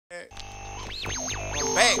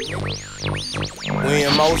Back.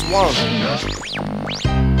 Wynne most wanted.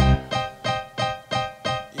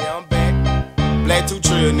 Yeah, I'm back.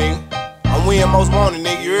 Blacc2Trill, nigga. I'm Wynne most wanted,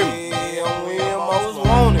 nigga. You hear me? Yeah, I'm Wynne most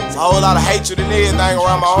wanted. It's a whole lot of hatred and everything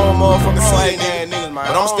around my own motherfucking city, nigga.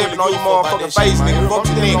 But I'm stepping on your motherfucking face, nigga. Fuck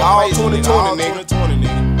you, nigga. All 2020,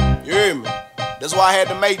 nigga. You hear me? That's why I had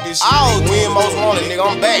to make this shit, nigga. Wynne most wanted, nigga.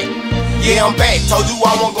 I'm back. Yeah, I'm back. Told you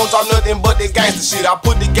I won't gon' drop nothing but that gangsta shit. I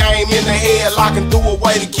put the game in the head, locking through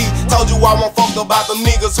away the key. Told you I won't fuck about them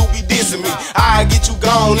niggas who be dissing me. I'll get you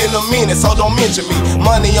gone in a minute, so don't mention me.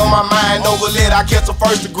 Money on my mind, over lead, I catch a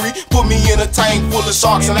first degree. Put me in a tank full of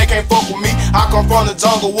sharks and they can't fuck with me. I come from the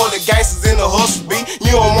jungle where the gangsters in the hustle be.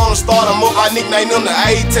 You don't wanna start them up, I nickname them the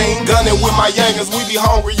 18. Gunning with my youngins, we be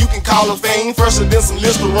hungry, you can call them fiend. Fresher than some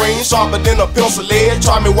Listerine, sharper than a pencil lead.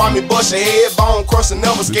 Try me, why me bust your head, bone crushing,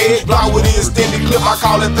 never scared. Block with the extended clip, I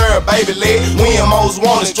call it third baby leg. Wynne most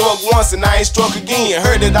wanted, struck once and I ain't struck again.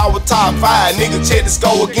 Heard that I was top 5, nigga check the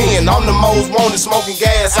score again. I'm the most wanted, smoking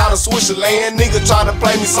gas out of Switzerland. Nigga try to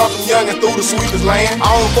play me something young and through the sweetest land.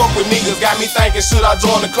 I don't fuck with niggas, got me thinking should I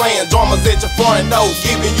join the clan. Drummers at your front door,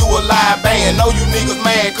 giving you a live band. Know you niggas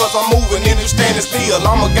mad cause I'm moving and you standing still.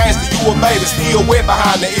 I'm a gangster, you a baby, still wet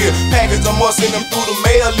behind the ear. Package I must send them through the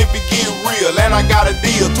mail if it get real. And I got a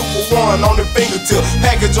deal, 2 for 1 on the fingertip.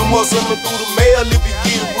 Package I must send them through the mail if it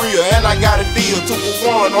get real. And I got a deal, 2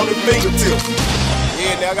 for 1 on the fingertip.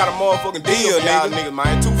 Yeah, now I got a motherfucking deal, nigga,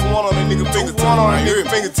 man. 2 for 1 on that nigga fingertip. 2 for 1 on that nigga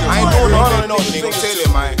fingertip. I ain't doing nothing on nigga, I'm telling you,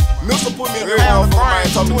 man. Milster put me in the round for man.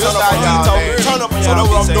 Told me turn up and so that's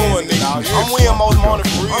what I'm doing, nigga. I'm Wynne most wanted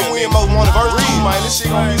for real. I'm Wynne most wanted. Verse 2, man. This shit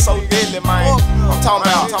gon' be so deadly, man. I'm talking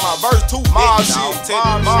about verse 2. Mob shit.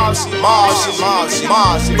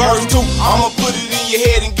 Verse 2, I'ma put it in your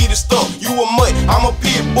head and get it stuck. You a mutt, I'm a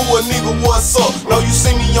pit bull, nigga, what's up? Know you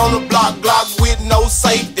see me on the block with no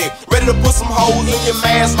safety. Ready to put some holes in your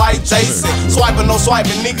mask like Jason. Swiping, no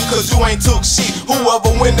swiping, nigga, cause you ain't took shit.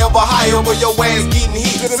 Whoever, whenever, however, your ass getting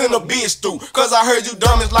hit. Send a bitch through, cause I heard you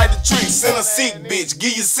dumb is like the trick. Send a sick bitch,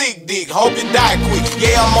 give you sick dick, hope you die quick.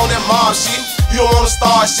 Yeah, I'm on that mob shit. You don't wanna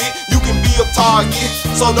start shit, you can be a target.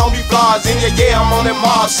 So don't be flies in ya, yeah, I'm on that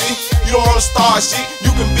mob shit. You don't wanna start shit,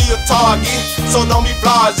 you can be a target. So don't be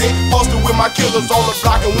flies in. Posted with my killers on the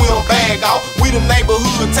block and we don't bag out. We the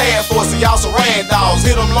neighborhood task force, and y'all some rad dogs.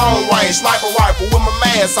 Hit them long range, sniper rifle with my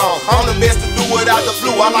mask on. I'm the best to do it out the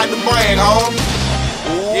blue, I like to brag on.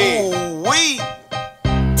 Ooh, we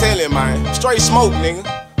tell him, man, straight smoke, nigga.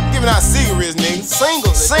 Giving out cigarettes, nigga.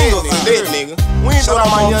 Singles and that, nigga. We ain't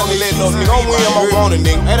doing my young let no nigga. I'm Wynne most wanted,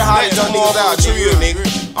 nigga. Ain't how you done niggas out, trill, nigga.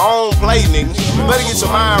 I don't play, nigga. You better get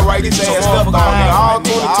your mind right, get your ass stuff on, nigga. All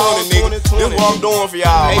 2020, nigga. This what I'm doing for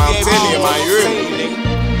y'all, man. I'm telling you, man. You hear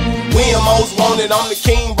me? Wynne most wanted, I'm the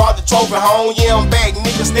king, brought the trophy home. Yeah, I'm back,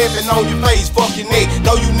 nigga, stepping on your face, fuck your neck.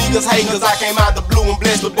 Know you niggas hate cause I came out the blue and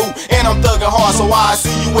blessed the boot. And I'm thugging hard, so I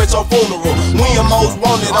see you at your funeral. Wynne most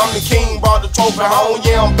wanted, I'm the king, brought the trophy home.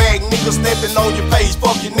 Yeah, I'm back, nigga, stepping on your face,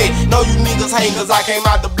 fuck your neck. Know you niggas hate cause I came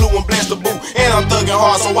out the blue and blessed the boot. And I'm thugging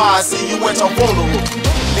hard, so I see you at your funeral.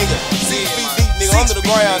 Nigga, 6 feet deep, nigga, under the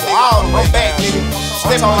ground, nigga. All the way back, nigga.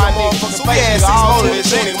 Stepping on my motherfucking face, nigga. All of this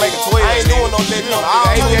shit, nigga, make it 12. I ain't doing no let no, nigga.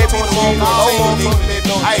 I ain't doing no motherfucking let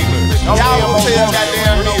no. Hey, y'all gonna tell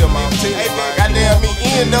goddamn me, man. Hey, goddamn me,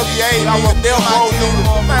 NWA, nigga, Death Row